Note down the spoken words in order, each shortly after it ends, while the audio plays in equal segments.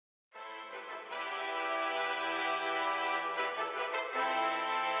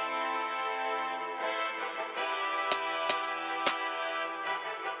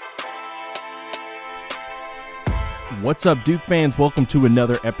What's up, Duke fans? Welcome to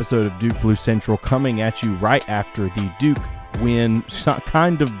another episode of Duke Blue Central, coming at you right after the Duke win,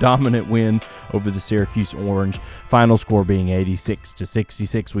 kind of dominant win over the Syracuse Orange. Final score being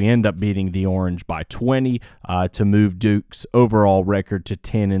 86-66. We end up beating the Orange by 20 to move Duke's overall record to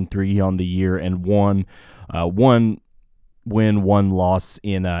 10-3 on the year, and one win, one loss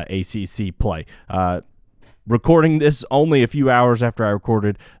in ACC play. Recording this only a few hours after I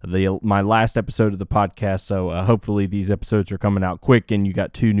recorded my last episode of the podcast, so hopefully these episodes are coming out quick and you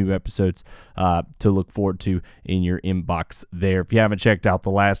got two new episodes to look forward to in your inbox there. If you haven't checked out the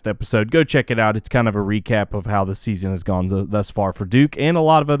last episode, go check it out. It's kind of a recap of how the season has gone thus far for Duke and a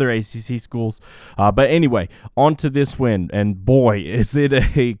lot of other ACC schools. But anyway, on to this win, and boy, is it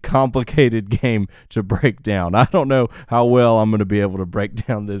a complicated game to break down. I don't know how well I'm going to be able to break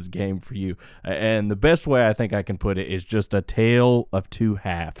down this game for you, and the best way I think I can put it is just a tale of two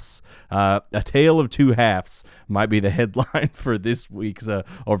halves. A tale of two halves might be the headline for this week's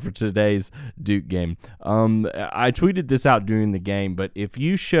or for today's Duke game. I tweeted this out during the game, but if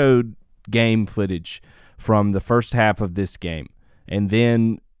you showed game footage from the first half of this game and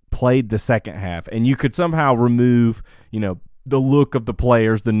then played the second half, and you could somehow remove, the look of the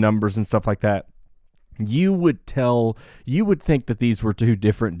players, the numbers and stuff like that, you would think that these were two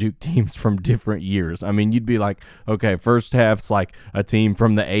different Duke teams from different years. I mean, you'd be like, okay, first half's like a team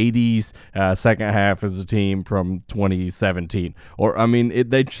from the 80s, second half is a team from 2017. Or, I mean,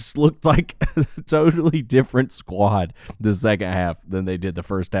 they just looked like a totally different squad the second half than they did the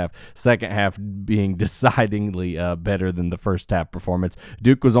first half. Second half being decidingly better than the first half performance.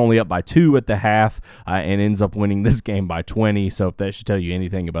 Duke was only up by 2 at the half and ends up winning this game by 20. So if that should tell you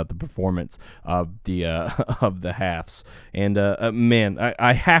anything about the performance of the halves. And man,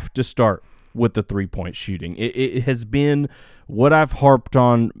 I have to start with the three-point shooting. It has been what I've harped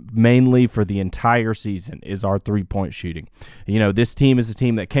on mainly for the entire season is our three-point shooting. This team is a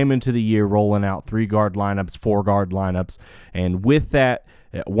team that came into the year rolling out 3-guard lineups, 4-guard lineups, and with that,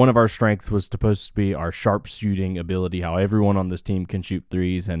 one of our strengths was supposed to be our sharp shooting ability, how everyone on this team can shoot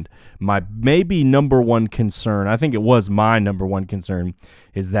threes. And my maybe number one concern, I think it was my number one concern,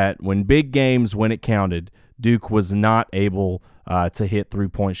 is that when big games, when it counted, Duke was not able to hit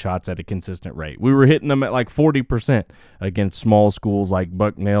three-point shots at a consistent rate. We were hitting them at like 40% against small schools like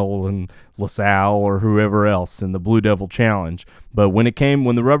Bucknell and LaSalle or whoever else in the Blue Devil Challenge. But when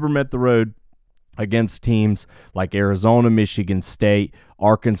the rubber met the road, against teams like Arizona, Michigan State,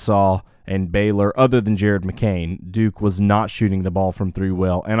 Arkansas, and Baylor, other than Jared McCain, Duke was not shooting the ball from three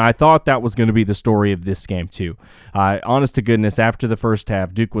well, and I thought that was going to be the story of this game too. Honest to goodness, after the first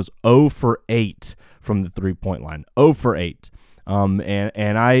half, Duke was 0 for 8 from the three-point line, 0 for 8.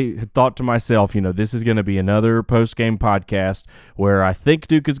 And I thought to myself, this is going to be another post-game podcast where I think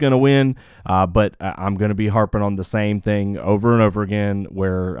Duke is going to win, but I'm going to be harping on the same thing over and over again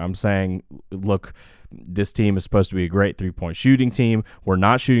where I'm saying, look, this team is supposed to be a great three-point shooting team. We're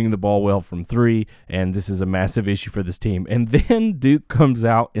not shooting the ball well from three, and this is a massive issue for this team. And then Duke comes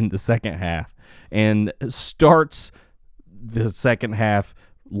out in the second half and starts the second half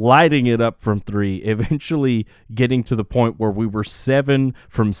lighting it up from three, eventually getting to the point where we were 7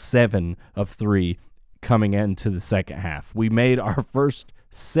 from 7 of 3 coming into the second half. We made our first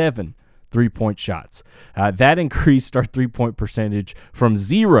 7 three-point shots. That increased our three-point percentage from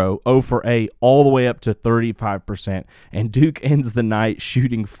 0 for 8, all the way up to 35%, and Duke ends the night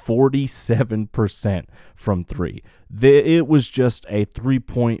shooting 47% from 3. It was just a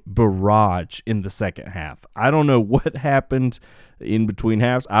three-point barrage in the second half. I don't know what happened in between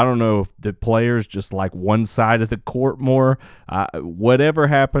halves. I don't know if the players just like one side of the court more. Whatever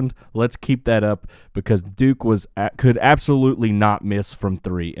happened, let's keep that up because Duke could absolutely not miss from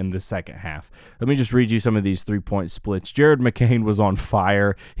 3 in the second half. Let me just read you some of these three-point splits. Jared McCain was on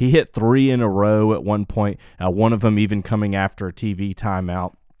fire. He hit 3 in a row at one point, one of them even coming after a TV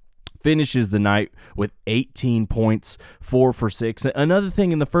timeout. Finishes the night with 18 points, 4 for 6. Another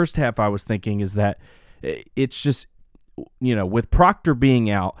thing in the first half I was thinking is that it's just, with Proctor being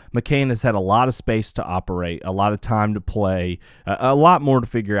out, McCain has had a lot of space to operate, a lot of time to play, a lot more to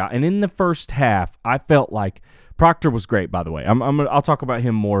figure out. And in the first half, I felt like Proctor was great, by the way. I'll talk about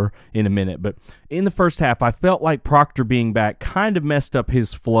him more in a minute. But in the first half, I felt like Proctor being back kind of messed up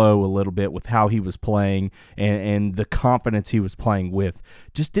his flow a little bit with how he was playing and the confidence he was playing with.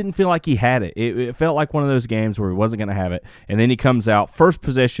 Just didn't feel like he had it. It felt like one of those games where he wasn't going to have it. And then he comes out, first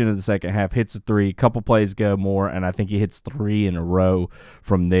possession of the second half, hits a 3, couple plays go more, and I think he hits 3 in a row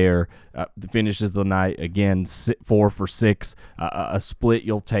from there. Finishes the night, again, 4 for 6, a split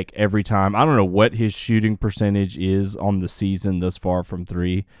you'll take every time. I don't know what his shooting percentage is on the season thus far from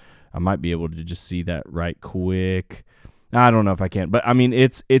 3. I might be able to just see that right quick. I don't know if I can, but I mean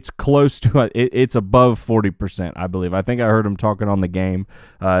it's close to it's above 40%, I believe. I think I heard him talking on the game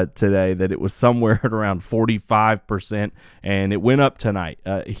today that it was somewhere at around 45%, and it went up tonight.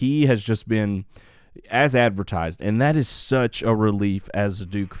 He has just been as advertised, and that is such a relief as a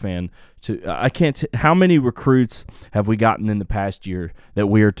Duke fan. How many recruits have we gotten in the past year that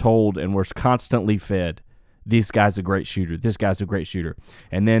we are told and we're constantly fed, this guy's a great shooter, this guy's a great shooter,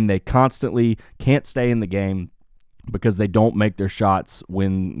 and then they constantly can't stay in the game because they don't make their shots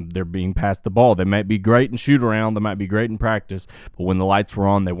when they're being passed the ball. They might be great in shoot around, they might be great in practice, but when the lights were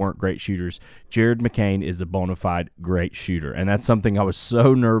on, they weren't great shooters. Jared McCain is a bona fide great shooter, and that's something I was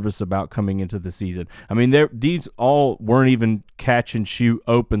so nervous about coming into the season. I mean, these all weren't even catch and shoot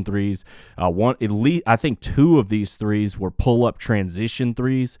open threes. I think 2 of these threes were pull-up transition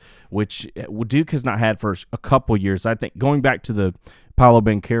threes, which Duke has not had for a couple years. I think going back to the Paolo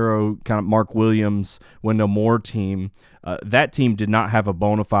Banchero, kind of Mark Williams, Wendell Moore team, that team did not have a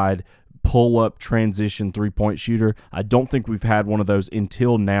bona fide pull-up transition three-point shooter. I don't think we've had one of those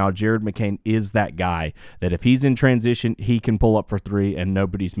until now. Jared McCain is that guy that if he's in transition, he can pull up for 3 and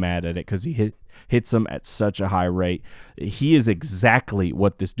nobody's mad at it because he hits them at such a high rate. He is exactly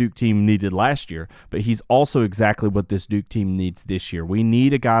what this Duke team needed last year, but he's also exactly what this Duke team needs this year. We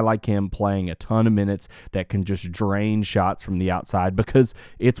need a guy like him playing a ton of minutes that can just drain shots from the outside because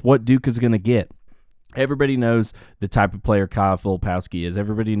it's what Duke is going to get. Everybody knows the type of player Kyle Filipowski is.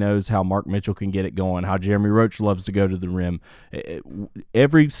 Everybody knows how Mark Mitchell can get it going, how Jeremy Roach loves to go to the rim.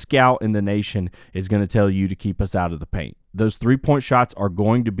 Every scout in the nation is going to tell you to keep us out of the paint. Those three-point shots are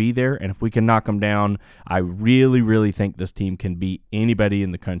going to be there, and if we can knock them down, I really, really think this team can beat anybody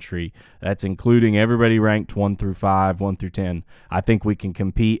in the country. That's including everybody ranked 1 through 5, 1 through 10. I think we can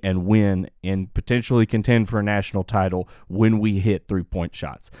compete and win and potentially contend for a national title when we hit three-point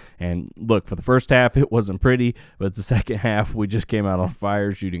shots. And look, for the first half, it wasn't pretty, but the second half, we just came out on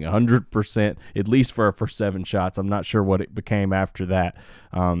fire, shooting 100%, at least for our first 7 shots. I'm not sure what it became after that,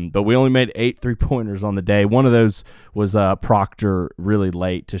 but we only made 8 three-pointers on the day. One of those was Proctor really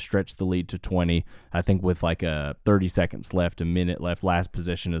late to stretch the lead to 20, I think with like 30 seconds left, a minute left, last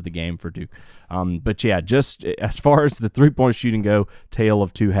possession of the game for Duke. But yeah, just as far as the three-point shooting go, tale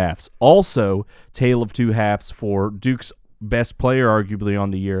of 2 halves. Also, tale of 2 halves for Duke's best player arguably on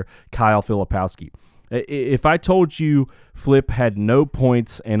the year, Kyle Filipowski. If I told you Flip had no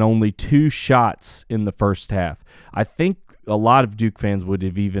points and only 2 shots in the first half, I think a lot of Duke fans would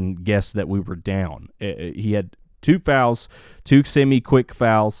have even guessed that we were down. He had 2 fouls, 2 semi-quick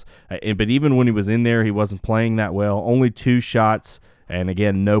fouls, but even when he was in there, he wasn't playing that well. Only 2 shots, and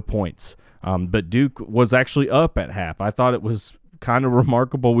again, no points. But Duke was actually up at half. I thought it was kind of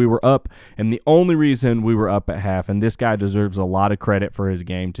remarkable we were up, and the only reason we were up at half, and this guy deserves a lot of credit for his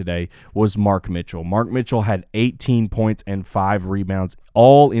game today, was Mark Mitchell. Mark Mitchell had 18 points and 5 rebounds,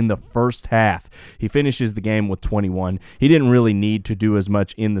 all in the first half. He finishes the game with 21. He didn't really need to do as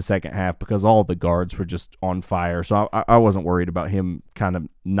much in the second half because all the guards were just on fire, so I wasn't worried about him kind of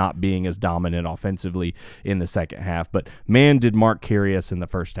not being as dominant offensively in the second half. But man, did Mark carry us in the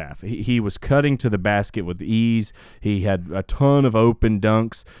first half. He was cutting to the basket with ease. He had a ton of open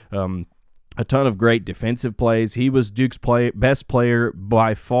dunks, a ton of great defensive plays. He was Duke's best player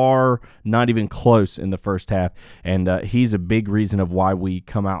by far, not even close in the first half, and he's a big reason of why we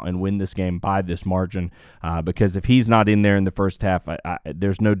come out and win this game by this margin, because if he's not in there in the first half,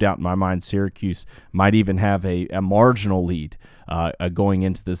 there's no doubt in my mind Syracuse might even have a marginal lead going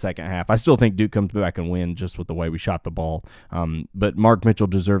into the second half. I still think Duke comes back and win just with the way we shot the ball, but Mark Mitchell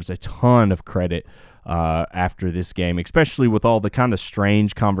deserves a ton of credit after this game, especially with all the kind of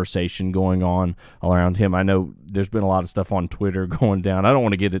strange conversation going on all around him. I know there's been a lot of stuff on Twitter going down. I don't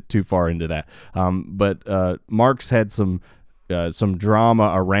want to get it too far into that, but Mark's had some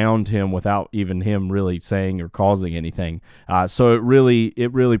drama around him without even him really saying or causing anything. So it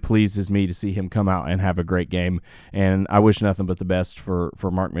really pleases me to see him come out and have a great game. And I wish nothing but the best for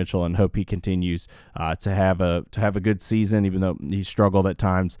Mark Mitchell and hope he continues to have a good season, even though he struggled at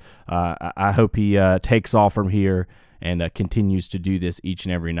times. I hope he takes off from here and continues to do this each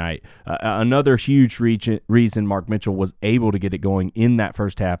and every night. Another huge reason Mark Mitchell was able to get it going in that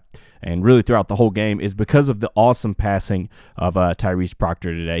first half and really throughout the whole game is because of the awesome passing of Tyrese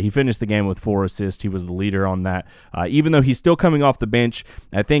Proctor today. He finished the game with 4 assists. He was the leader on that. Even though he's still coming off the bench,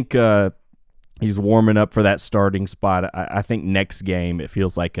 I think he's warming up for that starting spot. I think next game it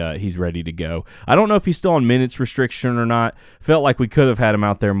feels like he's ready to go. I don't know if he's still on minutes restriction or not. Felt like we could have had him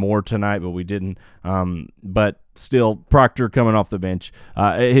out there more tonight, but we didn't. But still, Proctor coming off the bench.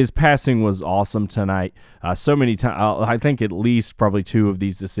 His passing was awesome tonight. So many times, I think at least probably 2 of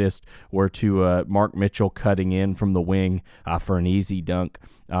these assists were to Mark Mitchell cutting in from the wing for an easy dunk.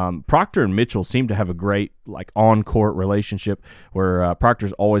 Proctor and Mitchell seem to have a great on-court relationship where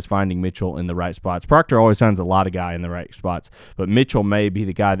Proctor's always finding Mitchell in the right spots. Proctor always finds a lot of guy in the right spots, but Mitchell may be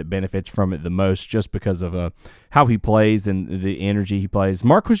the guy that benefits from it the most just because of how he plays and the energy he plays.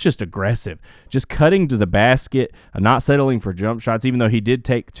 Mark was just aggressive, just cutting to the basket, not settling for jump shots, even though he did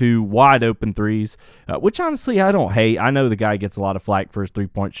take 2 wide-open threes, which honestly I don't hate. I know the guy gets a lot of flack for his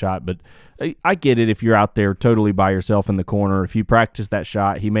three-point shot, but I get it if you're out there totally by yourself in the corner. If you practice that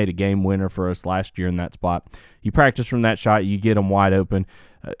shot, he made a game winner for us last year in that spot. You practice from that shot, you get them wide open.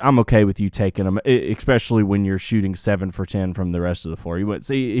 I'm okay with you taking them, especially when you're shooting 7 for 10 from the rest of the floor.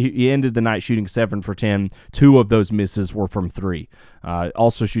 He ended the night shooting 7 for 10. 2 of those misses were from 3.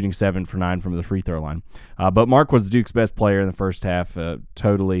 Also shooting 7 for 9 from the free throw line. But Mark was Duke's best player in the first half,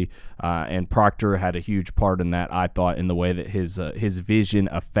 totally. And Proctor had a huge part in that, I thought, in the way that his vision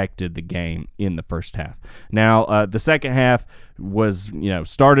affected the game in the first half. Now, the second half was,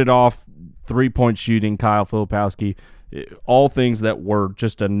 started off 3-point shooting, Kyle Filipowski, all things that were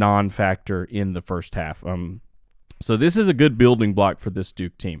just a non-factor in the first half. So this is a good building block for this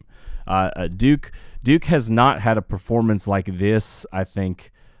Duke team. Duke has not had a performance like this, I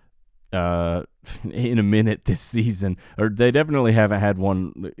think, in a minute this season, or they definitely haven't had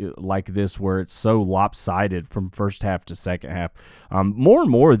one like this where it's so lopsided from first half to second half. More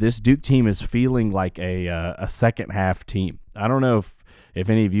and more, this Duke team is feeling like a second half team. I don't know if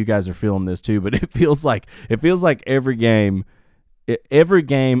any of you guys are feeling this too, but it feels like every game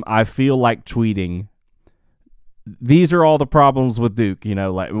I feel like tweeting, these are all the problems with Duke,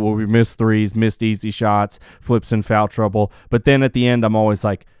 we missed threes, missed easy shots, flips in foul trouble. But then at the end, I'm always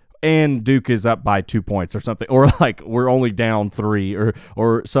like, and Duke is up by 2 points or something, or we're only down 3,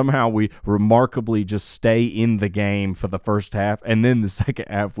 or somehow we remarkably just stay in the game for the first half, and then the second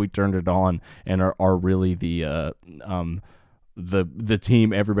half we turned it on and are really the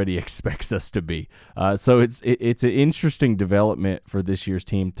team everybody expects us to be. So it's an interesting development for this year's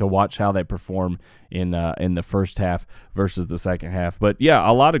team to watch how they perform in the first half versus the second half. But yeah,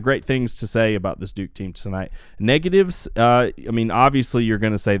 a lot of great things to say about this Duke team tonight. Negatives, obviously you're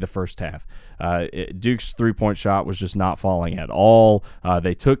going to say the first half. Duke's 3-point shot was just not falling at all.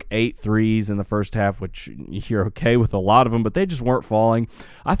 They took 8 threes in the first half, which you're okay with a lot of them, but they just weren't falling.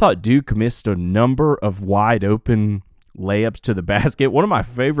 I thought Duke missed a number of wide open layups to the basket. One of my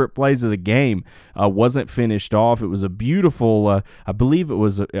favorite plays of the game wasn't finished off. It was a beautiful, I believe it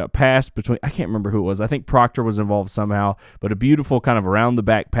was a pass between, I can't remember who it was. I think Proctor was involved somehow, but a beautiful kind of around the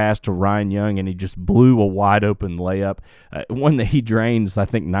back pass to Ryan Young, and he just blew a wide open layup. One that he drains, I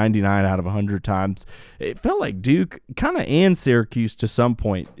think, 99 out of 100 times. It felt like Duke and Syracuse to some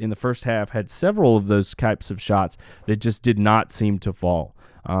point in the first half had several of those types of shots that just did not seem to fall.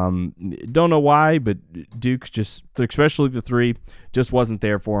 Don't know why, but Duke just, especially the 3, just wasn't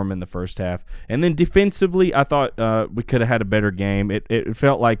there for him in the first half. And then defensively, I thought we could have had a better game. It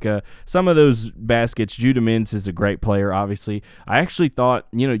felt like some of those baskets, Judah Mintz is a great player, obviously. I actually thought,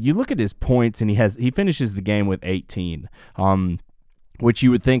 you look at his points, and he finishes the game with 18. Which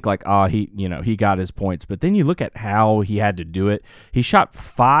you would think he got his points. But then you look at how he had to do it. He shot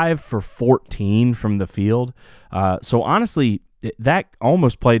 5 for 14 from the field. So honestly, that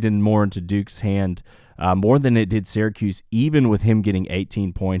almost played more into Duke's hand more than it did Syracuse, even with him getting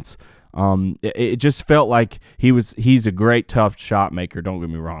 18 points. It just felt like he's a great tough shot maker. Don't get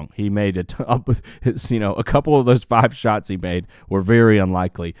me wrong. He made a couple of those 5 shots he made were very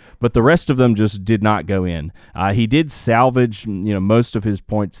unlikely, but the rest of them just did not go in. He did salvage, most of his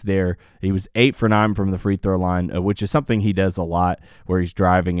points there. He was 8 for 9 from the free throw line, which is something he does a lot where he's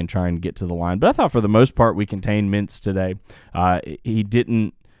driving and trying to get to the line. But I thought for the most part we contained Mintz today. He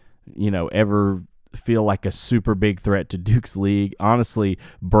didn't, ever feel like a super big threat to Duke's league. Honestly,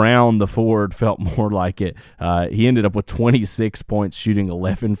 Brown, the forward, felt more like it. He ended up with 26 points, shooting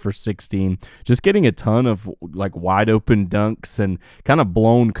 11 for 16, just getting a ton of wide open dunks and kind of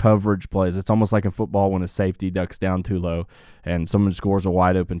blown coverage plays. It's almost like in football when a safety ducks down too low and someone scores a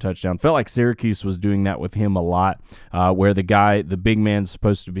wide open touchdown. Felt like Syracuse was doing that with him a lot, where the big man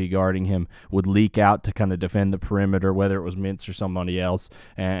supposed to be guarding him would leak out to kind of defend the perimeter, whether it was Mintz or somebody else,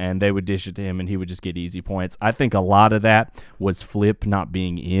 and they would dish it to him and he would just get easy points. I think a lot of that was Flip not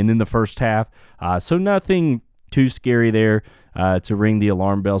being in the first half, so nothing too scary there to ring the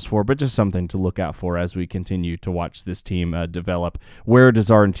alarm bells for, but just something to look out for as we continue to watch this team develop. Where does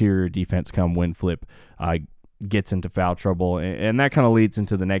our interior defense come when Flip gets into foul trouble, and that kind of leads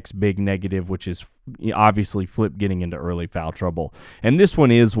into the next big negative, which is obviously Flip getting into early foul trouble. And this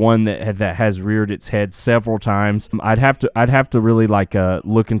one is one that has reared its head several times. I'd have to really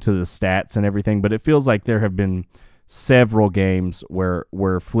look into the stats and everything, but it feels like there have been several games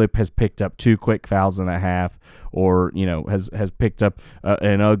where Flip has picked up 2 quick fouls and a half, or has picked up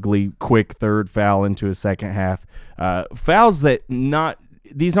an ugly quick third foul into a second half. Fouls that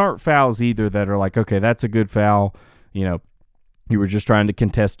these aren't fouls either that are like, okay, that's a good foul. You were just trying to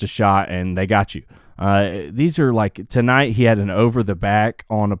contest a shot and they got you. These are like tonight he had an over the back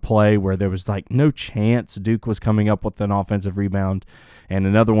on a play where there was like no chance Duke was coming up with an offensive rebound. And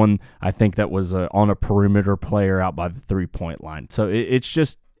another one, I think that was on a perimeter player out by the 3-point line. So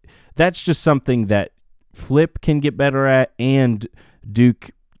that's just something that Flip can get better at, and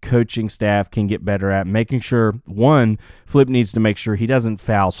Duke coaching staff can get better at, making sure, one, Flip needs to make sure he doesn't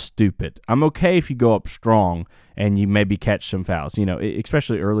foul stupid. I'm okay if you go up strong and you maybe catch some fouls,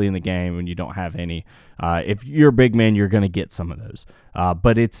 especially early in the game when you don't have any. If you're a big man, you're going to get some of those.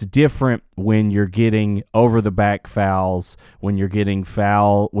 But it's different when you're getting over-the-back fouls, when you're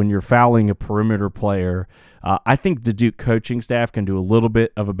fouling a perimeter player. I think the Duke coaching staff can do a little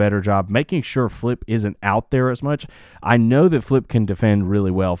bit of a better job making sure Flip isn't out there as much. I know that Flip can defend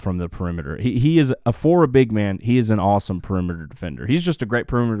really well from the perimeter. He is, for a big man, he is an awesome perimeter defender. He's just a great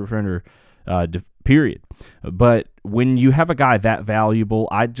perimeter defender, period. But when you have a guy that valuable,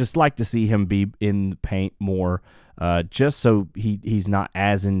 I'd just like to see him be in the paint more, just so he's not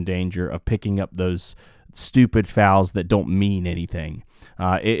as in danger of picking up those stupid fouls that don't mean anything.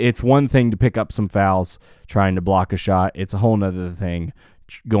 It's one thing to pick up some fouls trying to block a shot. It's a whole nother thing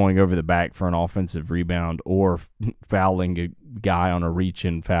going over the back for an offensive rebound or fouling a guy on a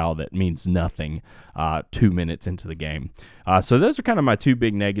reach-in foul that means nothing 2 minutes into the game. So those are kind of my 2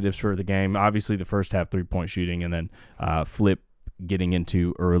 big negatives for the game. Obviously, the first half 3-point shooting, and then Flip getting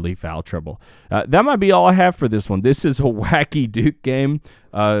into early foul trouble. That might be all I have for this one. This is a wacky Duke game.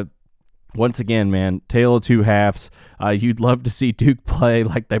 Once again, man, tale of 2 halves. You'd love to see Duke play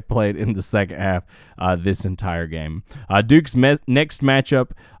like they played in the second half this entire game. Duke's next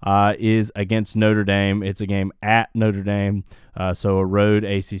matchup is against Notre Dame. It's a game at Notre Dame, so a road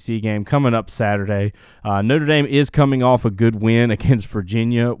ACC game coming up Saturday. Notre Dame is coming off a good win against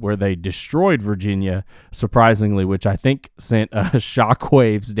Virginia where they destroyed Virginia, surprisingly, which I think sent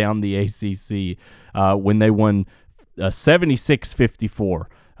shockwaves down the ACC when they won 76-54.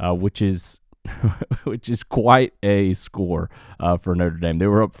 Which is quite a score for Notre Dame. They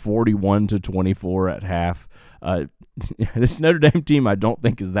were up 41-24 at half. This Notre Dame team I don't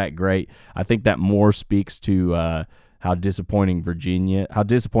think is that great. I think that more speaks to how disappointing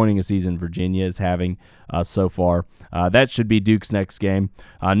a season Virginia is having so far. That should be Duke's next game.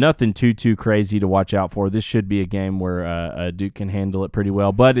 Nothing too crazy to watch out for. This should be a game where Duke can handle it pretty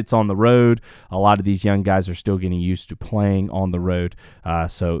well, but it's on the road. A lot of these young guys are still getting used to playing on the road,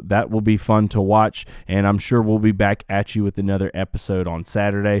 so that will be fun to watch, and I'm sure we'll be back at you with another episode on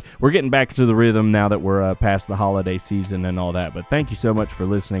Saturday. We're getting back to the rhythm now that we're past the holiday season and all that, but thank you so much for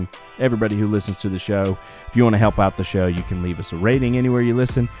listening, everybody who listens to the show. If you want to help out the show, you can leave us a rating anywhere you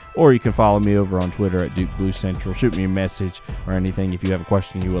listen, or you can follow me over on Twitter at Duke Blue Central. Shoot me a message or anything if you have a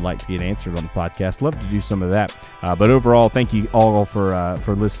question you would like to get answered on the podcast. Love to do some of that. But overall, thank you all for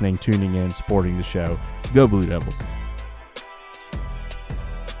listening, tuning in, supporting the show. Go Blue Devils.